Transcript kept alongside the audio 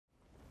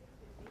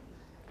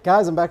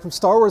Guys, I'm back from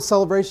Star Wars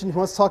Celebration. Who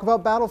wants to talk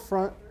about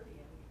Battlefront?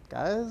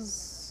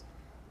 Guys?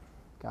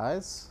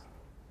 Guys?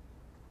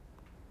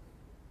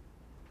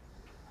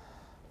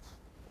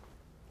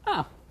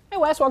 Oh, hey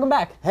Wes, welcome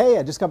back. Hey,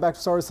 I just got back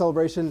from Star Wars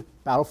Celebration.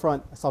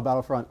 Battlefront. I saw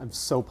Battlefront. I'm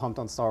so pumped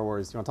on Star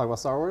Wars. You want to talk about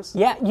Star Wars?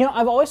 Yeah, you know,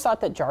 I've always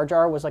thought that Jar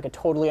Jar was like a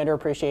totally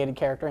underappreciated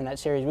character in that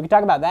series. We could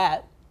talk about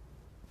that.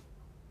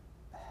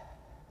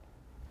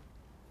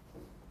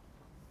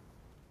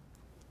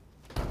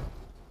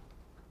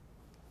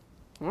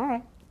 All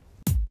right.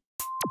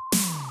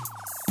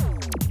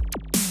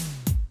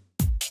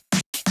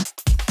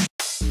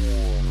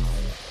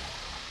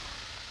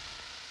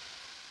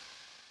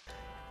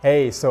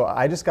 Hey, so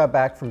I just got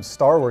back from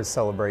Star Wars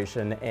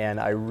Celebration, and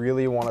I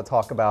really want to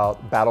talk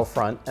about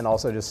Battlefront and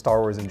also just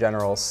Star Wars in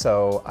general.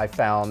 So I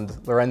found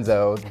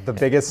Lorenzo,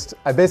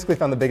 I basically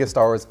found the biggest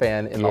Star Wars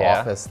fan in the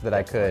office that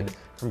I could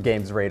from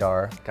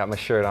GamesRadar. Got my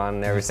shirt on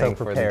and everything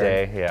for the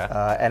day,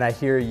 yeah. And I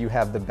hear you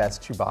have the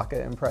best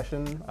Chewbacca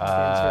impression.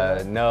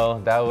 No,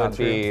 that would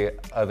be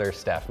other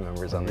staff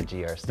members on the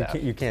GR staff.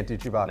 You can't do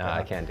Chewbacca. No,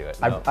 I can't do it.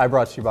 No. I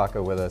brought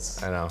Chewbacca with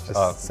us. I know.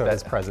 Just so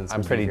his presence.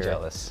 I'm pretty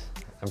jealous.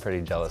 I'm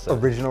pretty jealous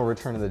of Original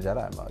Return of the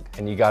Jedi mug.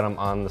 And you got them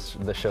on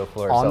the show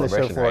floor at on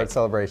Celebration, the show floor right? at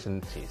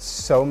Celebration. Jeez.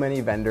 So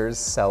many vendors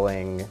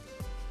selling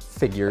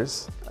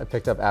figures. I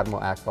picked up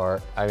Admiral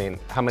Akbar. I mean,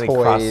 how many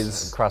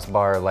toys.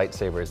 crossbar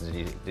lightsabers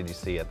did you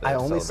see at the I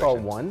only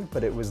Celebration? saw one,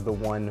 but it was the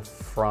one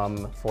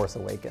from Force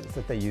Awakens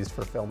that they used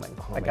for filming.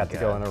 Oh I got to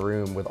go in a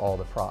room with all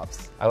the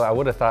props. I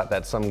would have thought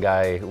that some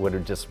guy would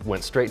have just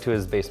went straight to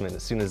his basement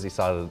as soon as he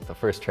saw the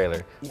first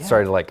trailer.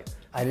 Started like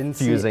I didn't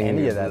see fusing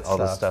any of that all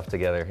the stuff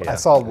together. Yeah. I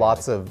saw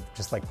lots of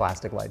just like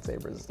plastic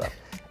lightsabers and stuff.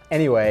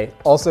 Anyway,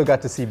 also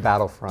got to see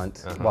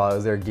Battlefront while I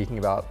was there geeking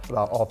about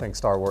all things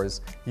Star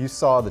Wars. You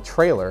saw the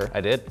trailer. I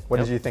did.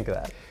 What did you think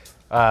of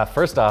that?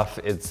 First off,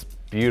 it's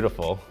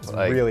beautiful. It's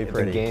really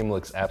pretty. The game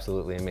looks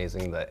absolutely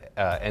amazing. The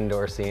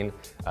Endor scene,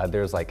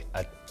 there's like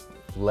a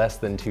less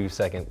than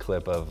 2-second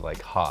clip of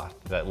like Hoth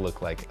that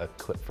looked like a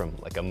clip from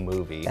like a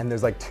movie. And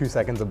there's like 2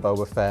 seconds of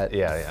Boba Fett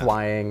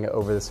flying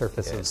over the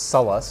surface of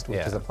Sullust, which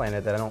is a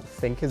planet that I don't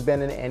think has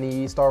been in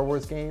any Star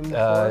Wars game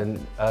before.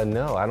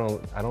 No,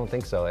 I don't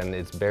think so. And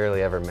it's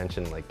barely ever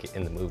mentioned like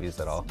in the movies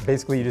at all.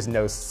 Basically, you just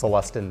know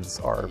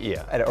Celestins are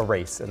a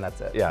race, and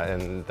that's it. Yeah,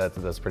 and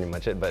that's pretty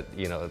much it. But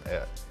you know,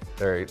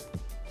 they're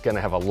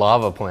gonna have a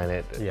lava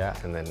planet,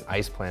 and then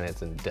ice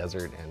planets and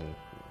desert and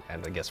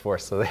I guess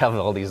force. So they have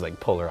all these like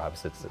polar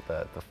opposites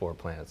that the 4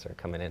 planets are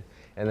coming in.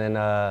 And then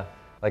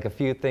like a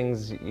few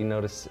things you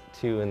notice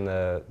too in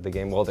the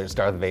game. Well, there's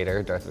Darth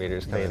Vader. Darth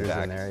Vader's coming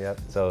back. In there, yep.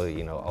 So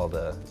you know all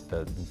the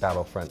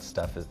Battlefront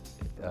stuff is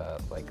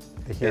like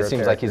the hero it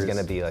seems like he's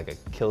gonna be like a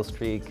kill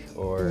streak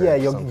or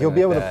you'll be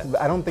able to.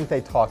 I don't think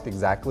they talked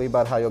exactly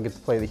about how you'll get to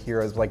play the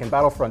heroes. Like in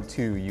Battlefront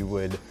 2, you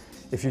would.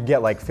 If you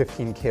get like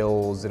 15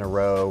 kills in a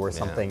row or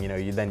something, you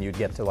know, then you'd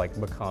get to like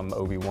become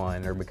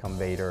Obi-Wan or become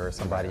Vader or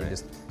somebody and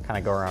just kind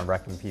of go around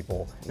wrecking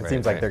people. It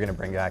seems like they're going to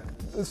bring back,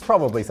 it's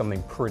probably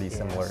something pretty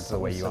similar to the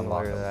way you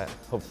unlock them. That,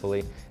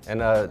 hopefully.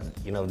 And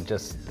you know,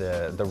 just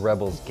the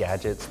Rebels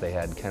gadgets, they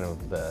had kind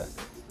of the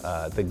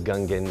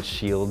Gungan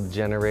shield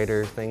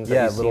generator things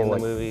that you see in the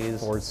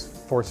movies.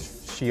 Force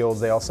shields.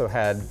 They also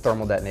had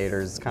thermal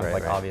detonators, kind of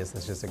like obvious.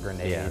 It's just a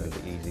grenade. Yeah,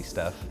 the easy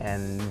stuff.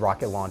 And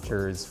rocket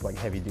launchers, like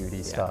heavy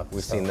duty stuff.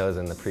 We've seen those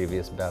in the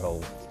previous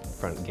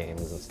Battlefront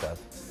games and stuff.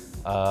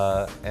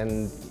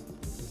 And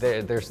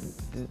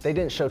they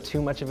didn't show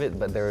too much of it,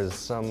 but there was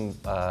some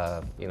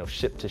you know,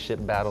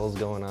 ship-to-ship battles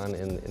going on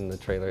in the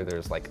trailer.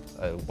 There's like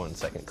a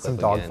 1-second clip. Some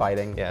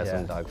dogfighting. Yeah,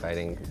 some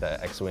dogfighting.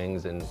 The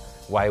X-Wings and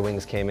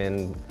Y-Wings came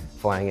in,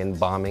 flying in,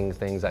 bombing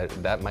things.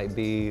 That might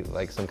be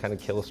like some kind of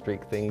kill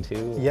streak thing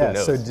too. Yeah,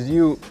 so did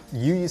you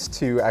used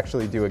to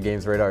actually do a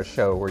GamesRadar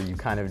show where you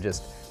kind of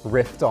just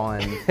riffed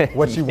on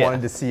what you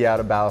wanted to see out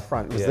of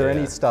Battlefront. Was there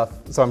any stuff,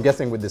 so I'm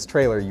guessing with this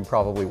trailer you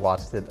probably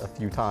watched it a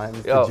few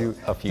times.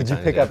 Did you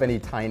pick up any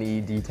tiny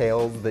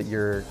details that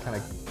you're kind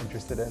of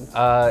interested in?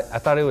 I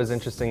thought it was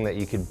interesting that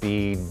you could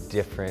be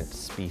different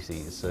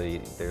species. So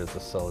there's the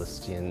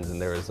Celestians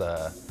and there was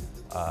a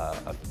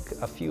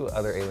few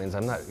other aliens.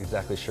 I'm not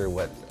exactly sure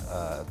what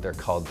they're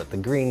called, but the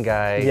green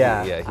guy.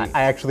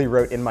 I actually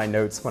wrote in my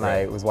notes when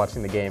I was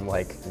watching the game,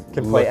 like,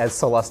 can play as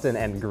Celestin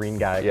and green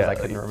guy because I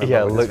couldn't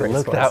remember what his race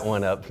was. Look that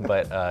one up.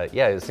 But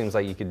yeah, it seems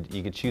like you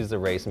could choose the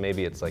race.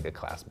 Maybe it's like a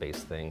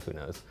class-based thing. Who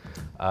knows?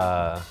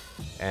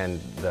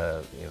 And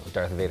the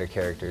Darth Vader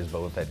characters,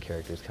 Boba Fett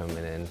characters coming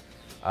in.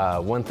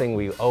 One thing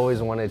we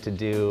always wanted to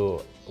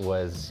do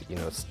was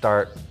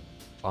start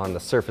on the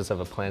surface of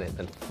a planet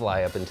and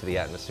fly up into the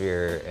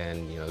atmosphere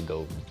and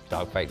go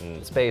dogfighting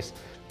in space,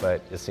 but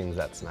it seems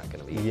that's not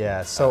going to be.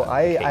 Yeah, so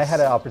I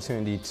had an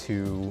opportunity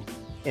to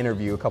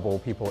interview a couple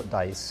of people at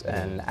DICE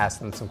and ask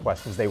them some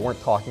questions. They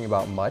weren't talking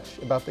about much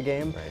about the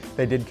game. Right.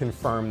 They did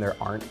confirm there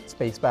aren't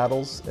space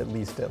battles, at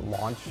least at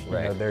launch.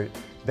 Right. You know,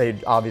 they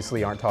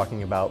obviously aren't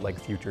talking about like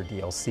future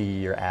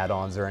DLC or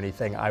add-ons or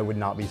anything. I would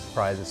not be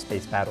surprised if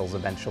space battles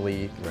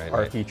eventually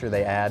are a feature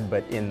they add,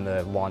 but in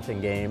the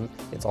launching game,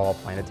 it's all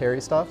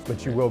planetary stuff,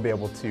 but you will be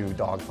able to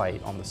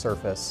dogfight on the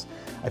surface.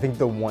 I think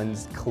the one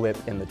clip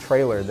in the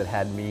trailer that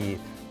had me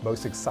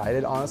most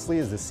excited, honestly,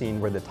 is the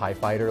scene where the TIE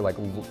fighter like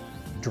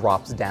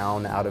drops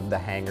down out of the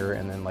hangar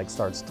and then like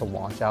starts to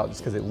launch out, just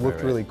because it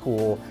looked really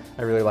cool.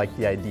 I really like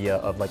the idea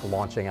of like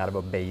launching out of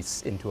a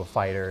base into a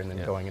fighter and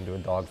then going into a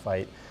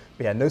dogfight.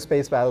 But yeah, no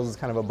space battles is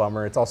kind of a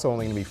bummer. It's also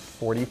only going to be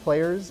 40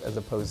 players as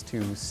opposed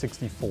to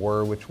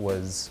 64, which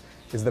is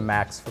the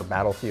max for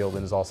Battlefield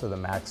and is also the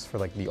max for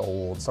like the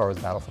old Star Wars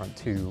Battlefront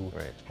 2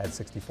 had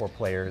 64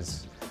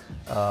 players.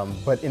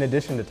 But in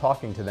addition to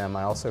talking to them,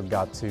 I also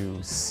got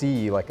to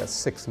see like a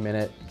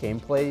 6-minute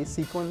gameplay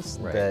sequence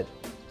that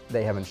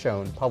they haven't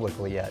shown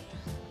publicly yet.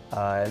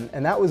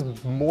 And that was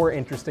more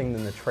interesting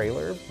than the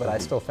trailer, but I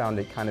still found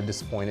it kind of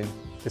disappointing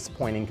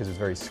because it was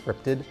very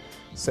scripted.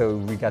 So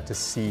we got to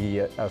see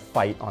a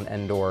fight on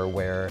Endor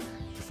where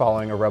you're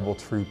following a rebel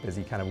troop as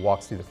he kind of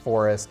walks through the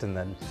forest, and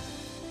then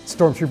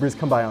stormtroopers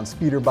come by on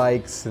speeder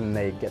bikes and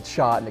they get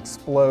shot and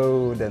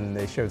explode, and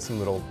they showed some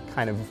little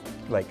kind of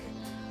like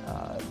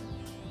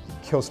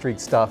kill streak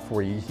stuff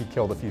where he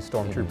killed a few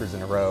stormtroopers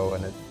in a row,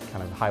 and it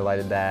kind of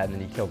highlighted that, and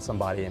then he killed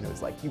somebody and it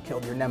was like, you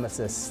killed your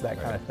nemesis,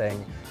 that kind of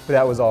thing. But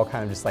that was all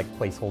kind of just like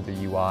placeholder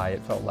UI.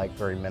 It felt like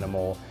very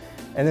minimal.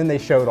 And then they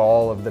showed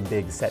all of the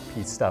big set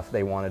piece stuff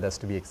they wanted us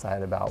to be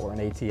excited about, where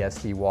an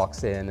AT-ST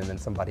walks in and then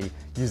somebody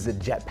uses a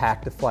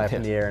jetpack to fly up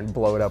in the air and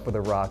blow it up with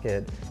a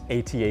rocket.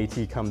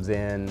 AT-AT comes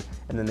in,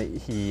 and then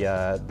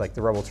like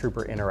the Rebel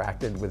Trooper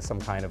interacted with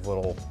some kind of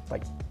little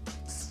like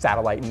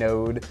satellite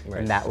node,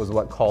 and that was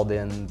what called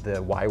in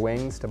the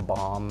Y-Wings to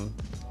bomb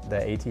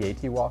the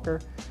AT-AT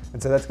Walker.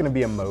 And so that's going to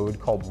be a mode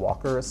called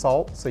Walker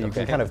Assault. So you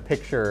can kind of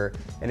picture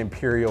an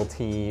Imperial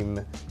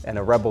team and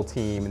a Rebel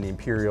team, and the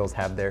Imperials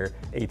have their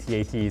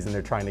AT-ATs and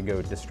they're trying to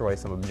go destroy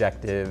some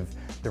objective.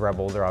 The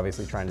Rebels are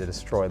obviously trying to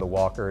destroy the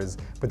Walkers,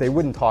 but they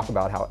wouldn't talk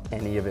about how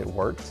any of it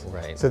worked.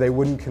 So they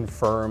wouldn't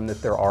confirm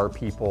that there are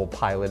people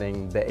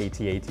piloting the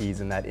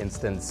AT-ATs in that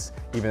instance,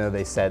 even though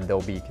they said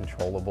they'll be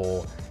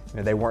controllable. You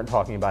know, they weren't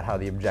talking about how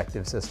the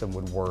objective system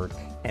would work,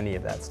 any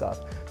of that stuff.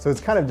 So it's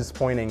kind of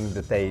disappointing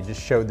that they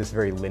just showed this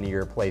very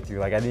linear playthrough.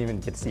 Like I didn't even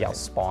get to see how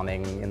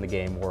spawning in the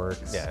game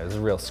works. Yeah, it was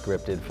real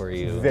scripted for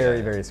you.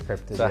 Very, very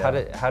scripted. So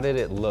how did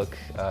it look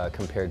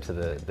compared to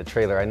the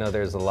trailer? I know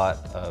there's a lot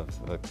of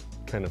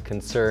kind of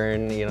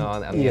concern, you know,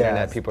 on the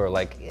internet. People are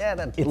like, yeah,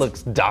 that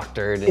looks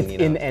doctored. And,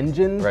 it's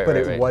in-engine, but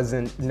it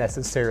wasn't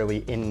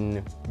necessarily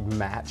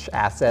in-match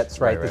assets,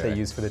 that they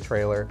used for the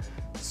trailer.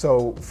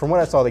 So from what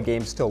I saw, the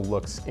game still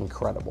looks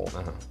incredible.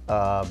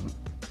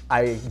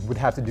 I would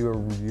have to do a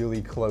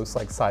really close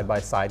like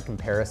side-by-side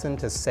comparison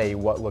to say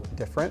what looked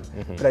different.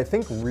 But I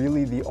think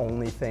really the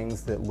only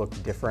things that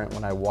looked different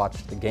when I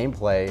watched the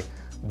gameplay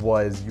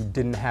was you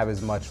didn't have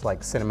as much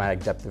like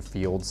cinematic depth of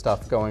field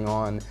stuff going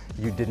on.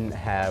 You didn't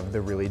have the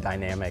really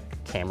dynamic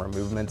camera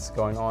movements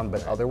going on,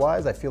 but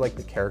otherwise I feel like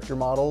the character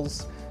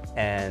models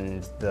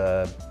and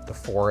the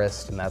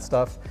forest and that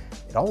stuff,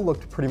 it all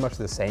looked pretty much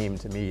the same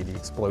to me. The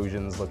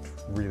explosions looked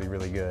really,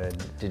 really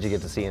good. Did you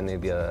get to see any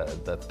of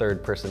the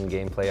third-person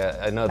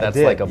gameplay? I know that's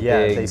like a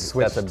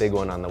that's a big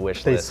one on the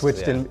wish list. They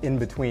switched in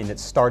between. It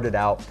started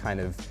out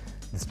kind of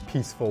this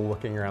peaceful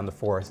looking around the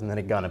forest, and then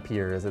a gun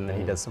appears, and then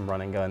he does some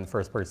run and gun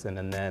first person,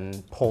 and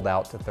then pulled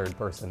out to third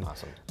person.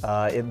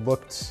 Awesome. It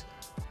looked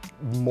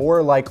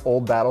more like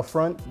old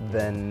Battlefront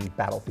than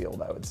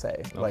Battlefield, I would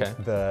say. Like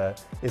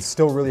it's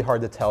still really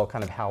hard to tell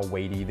kind of how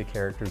weighty the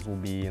characters will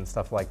be and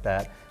stuff like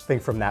that. I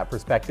think from that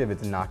perspective,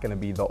 it's not going to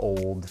be the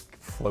old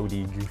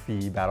floaty,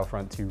 goofy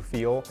Battlefront 2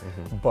 feel.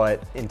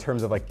 But in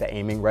terms of like the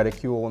aiming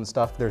reticule and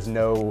stuff, there's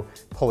no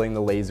pulling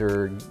the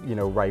laser, you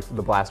know,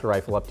 the blaster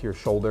rifle up to your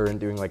shoulder and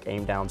doing like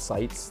aim down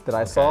sights that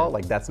I saw.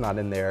 Like that's not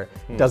in there.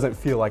 It doesn't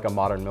feel like a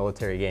modern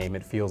military game.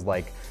 It feels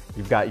like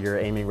you've got your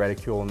aiming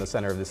reticule in the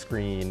center of the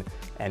screen,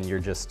 and you're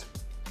just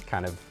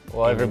kind of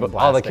all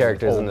the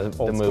characters in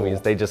the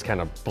movies, they just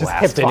kind of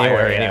blast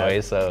anywhere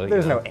anyway. So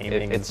there's no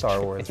aiming in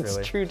Star Wars. It's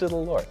really true to the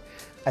lore.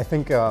 I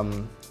think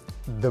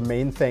the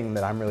main thing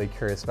that I'm really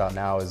curious about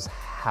now is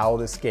how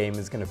this game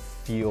is going to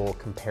feel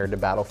compared to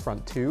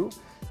Battlefront 2,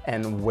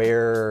 and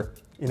where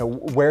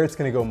it's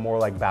going to go more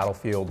like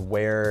Battlefield,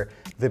 where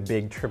the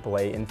big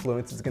AAA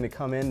influence is going to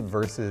come in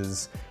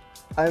versus.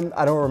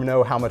 I don't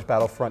know how much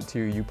Battlefront 2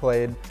 you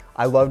played.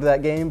 I loved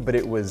that game, but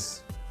it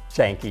was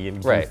janky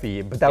and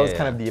goofy, but that was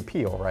kind of the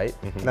appeal, right?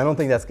 And I don't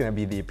think that's going to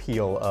be the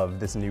appeal of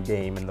this new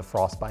game in the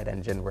Frostbite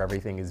engine, where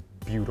everything is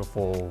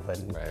beautiful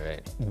and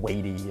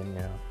weighty, and you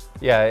know.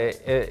 Yeah,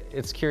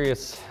 it's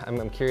curious.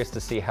 I'm curious to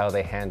see how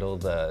they handle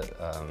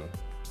the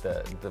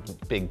the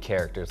big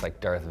characters like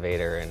Darth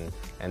Vader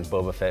and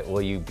Boba Fett?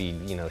 Will you be,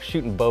 you know,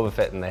 shooting Boba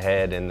Fett in the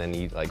head and then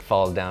he like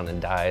falls down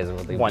and dies?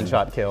 Will they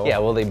One-shot kill. Yeah,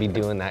 will they be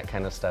doing that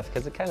kind of stuff?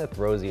 Because it kind of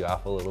throws you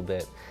off a little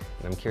bit,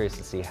 and I'm curious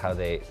to see how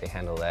they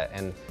handle that.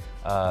 And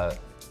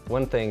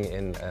one thing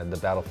in the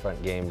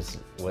Battlefront games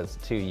was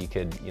too, you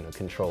could, you know,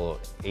 control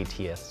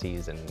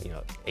ATSTs and, you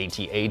know,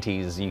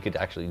 AT-ATs. You could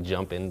actually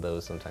jump in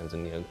those sometimes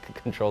and, you know,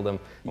 control them.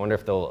 I wonder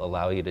if they'll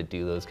allow you to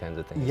do those kinds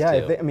of things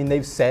too. I mean,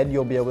 they've said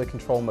you'll be able to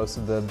control most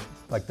of the,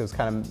 like those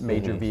kind of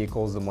major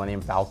vehicles. The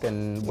Millennium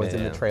Falcon was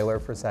in the trailer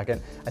for a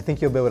second. I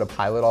think you'll be able to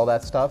pilot all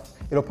that stuff.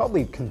 It'll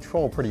probably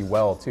control pretty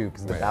well too,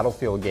 because the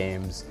Battlefield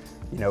games,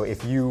 you know,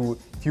 if you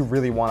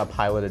really want to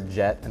pilot a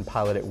jet and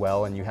pilot it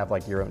well, and you have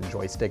like your own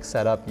joystick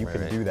set up, you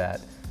can do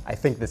that. I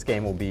think this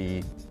game will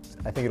be,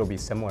 I think it'll be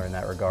similar in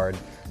that regard.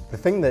 The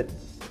thing that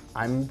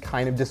I'm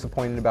kind of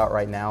disappointed about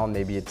right now, and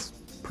maybe it's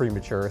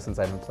premature since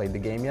I haven't played the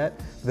game yet,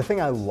 the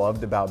thing I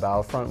loved about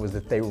Battlefront was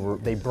that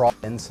they brought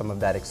in some of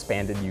that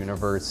expanded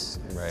universe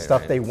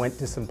stuff. They went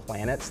to some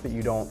planets that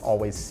you don't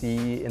always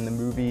see in the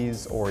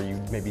movies, or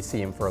you maybe see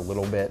them for a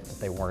little bit, but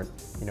they weren't,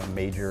 you know,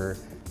 major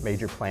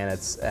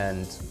planets.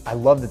 And I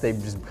love that they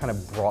just kind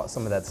of brought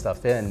some of that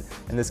stuff in.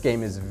 And this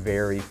game is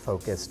very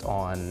focused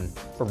on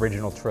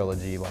original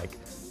trilogy, like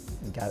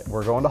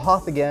we're going to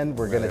Hoth again.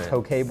 We're going to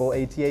tow cable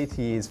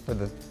AT-ATs for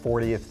the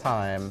 40th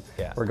time.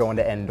 We're going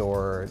to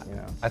Endor. You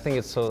know, I think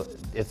it's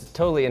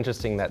totally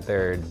interesting that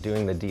they're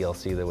doing the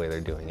DLC the way they're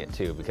doing it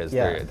too, because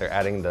they're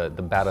adding the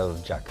Battle of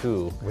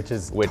Jakku, which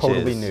is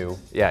totally new.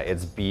 Yeah,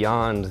 it's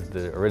beyond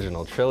the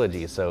original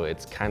trilogy, so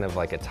it's kind of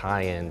like a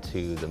tie-in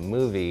to the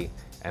movie.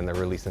 And they're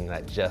releasing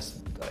that just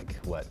like,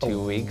 what,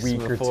 2 weeks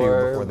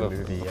before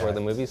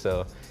the movie?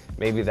 So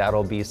maybe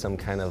that'll be some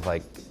kind of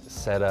like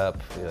setup,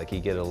 like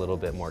you get a little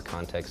bit more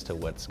context to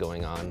what's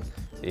going on,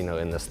 you know,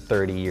 in this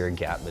 30-year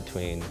gap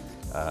between,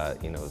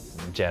 you know,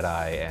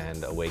 Jedi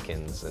and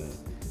Awakens, and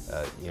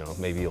you know,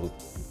 maybe you'll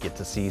get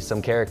to see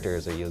some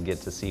characters, or you'll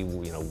get to see,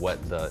 you know,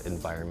 what the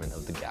environment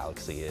of the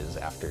galaxy is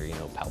after, you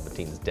know,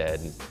 Palpatine's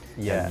dead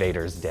and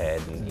Vader's dead,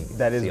 and you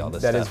see all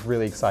this stuff. That is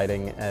really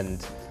exciting,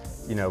 and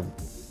you know,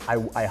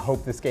 I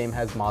hope this game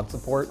has mod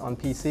support on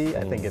PC.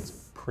 I think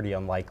it's pretty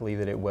unlikely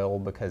that it will,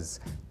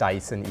 because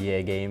DICE and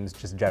EA games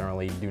just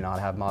generally do not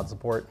have mod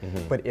support.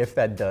 But if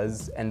that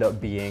does end up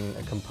being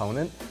a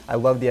component, I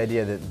love the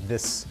idea that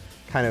this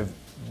kind of,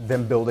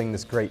 them building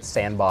this great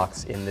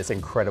sandbox in this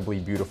incredibly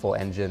beautiful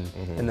engine,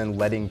 and then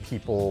letting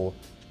people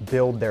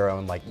build their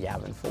own, like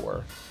Yavin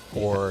 4,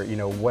 or you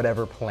know,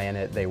 whatever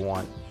planet they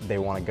want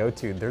to go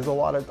to. There's a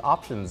lot of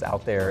options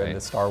out there in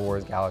the Star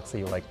Wars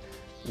galaxy. Like,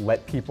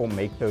 let people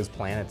make those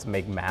planets,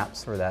 make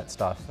maps for that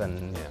stuff,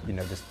 and you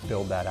know, just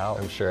build that out.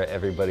 I'm sure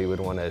everybody would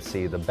want to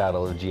see the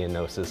Battle of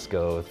Geonosis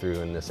go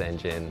through in this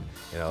engine,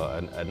 you know,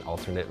 an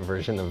alternate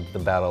version of the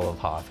Battle of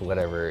Hoth,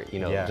 whatever, you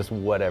know, just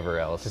whatever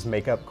else. Just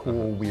make up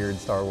cool, weird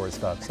Star Wars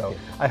stuff. So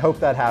I hope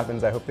that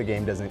happens. I hope the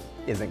game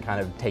isn't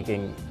kind of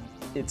taking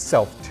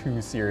itself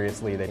too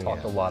seriously. They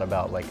talked a lot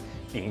about like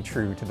being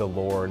true to the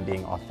lore and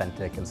being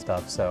authentic and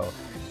stuff. So,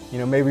 you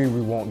know, maybe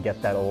we won't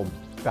get that old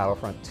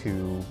Battlefront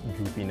 2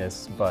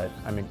 goofiness, but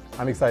I mean,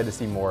 I'm excited to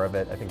see more of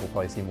it. I think we'll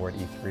probably see more at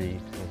E3,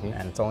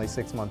 and it's only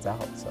 6 months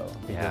out, so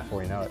it'll be here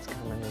before you know it. It's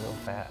coming real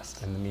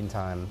fast. In the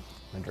meantime,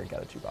 I'm gonna drink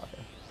out of Chewbacca.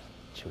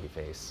 Chewy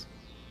face.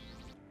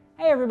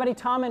 Hey everybody,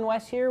 Tom and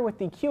Wes here with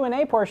the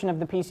Q&A portion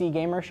of the PC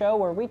Gamer Show,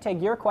 where we take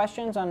your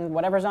questions on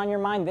whatever's on your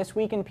mind this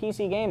week in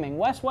PC gaming.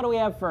 Wes, what do we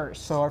have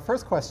first? So our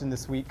first question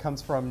this week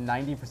comes from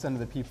 90% of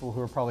the people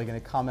who are probably going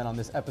to comment on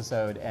this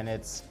episode, and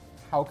it's,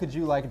 how could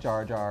you like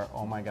Jar Jar?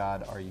 Oh my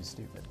God, are you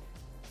stupid?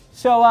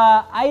 So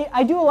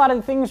I do a lot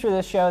of things for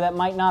this show that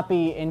might not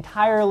be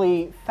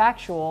entirely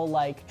factual,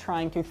 like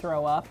trying to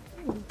throw up,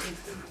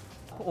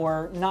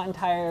 or not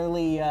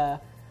entirely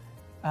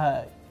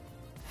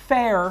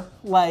fair,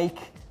 like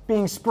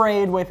being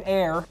sprayed with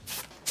air.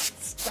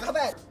 Stop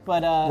it!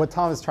 But what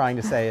Tom is trying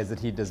to say is that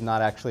he does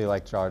not actually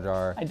like Jar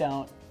Jar. I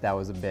don't. That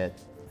was a bit.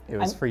 It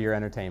was for your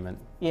entertainment.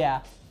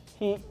 Yeah.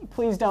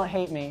 Please don't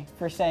hate me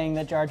for saying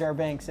that Jar Jar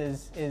Binks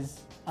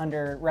is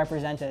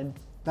underrepresented.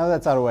 Now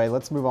that's out of the way,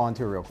 let's move on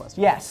to a real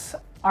question. Yes.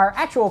 Our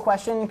actual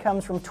question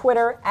comes from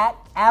Twitter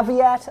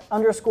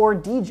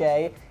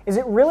 @Aviat_DJ. Is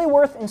it really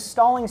worth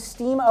installing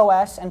Steam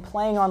OS and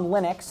playing on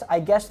Linux? I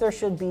guess there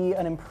should be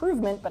an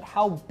improvement, but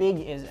how big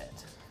is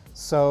it?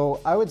 So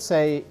I would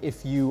say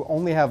if you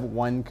only have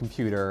one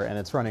computer and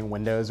it's running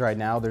Windows right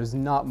now, there's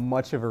not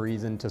much of a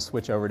reason to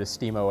switch over to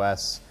Steam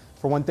OS.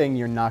 For one thing,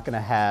 you're not going to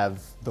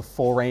have the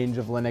full range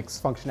of Linux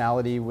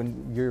functionality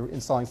when you're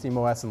installing Steam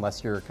OS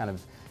unless you're kind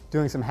of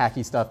doing some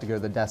hacky stuff to go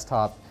to the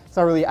desktop. It's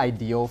not really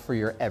ideal for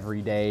your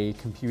everyday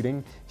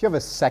computing. If you have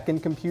a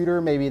second computer,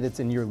 maybe that's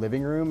in your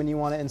living room and you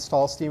want to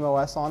install Steam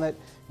OS on it,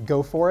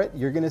 go for it.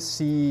 You're going to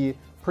see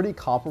pretty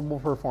comparable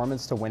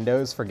performance to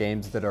Windows for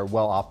games that are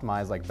well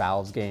optimized, like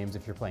Valve's games,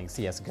 if you're playing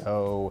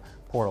CSGO,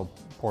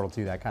 Portal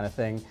 2, that kind of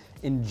thing.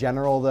 In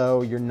general,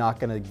 though, you're not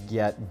going to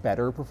get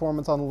better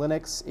performance on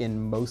Linux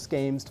in most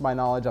games, to my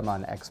knowledge. I'm not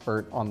an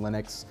expert on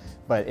Linux,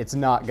 but it's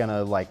not going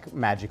to like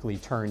magically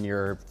turn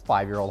your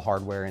 5-year-old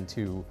hardware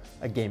into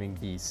a gaming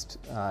beast.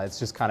 It's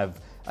just kind of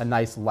a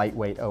nice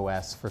lightweight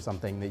OS for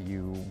something that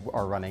you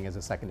are running as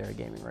a secondary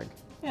gaming rig.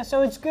 Yeah,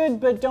 so it's good,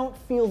 but don't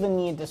feel the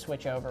need to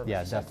switch over.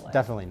 Yeah,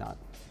 definitely not.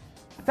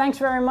 Thanks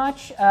very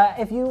much.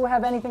 If you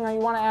have anything that you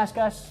want to ask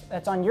us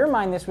that's on your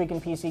mind this week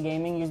in PC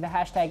gaming, use the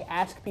hashtag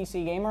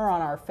AskPCGamer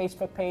on our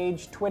Facebook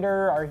page,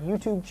 Twitter, our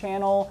YouTube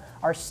channel,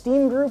 our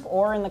Steam group,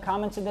 or in the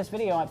comments of this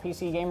video at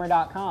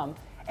PCGamer.com.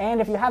 And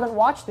if you haven't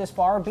watched this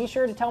far, be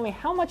sure to tell me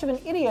how much of an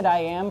idiot I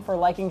am for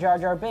liking Jar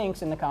Jar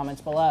Binks in the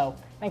comments below.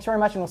 Thanks very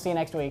much, and we'll see you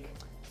next week.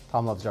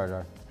 Tom loves Jar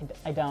Jar.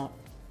 I don't.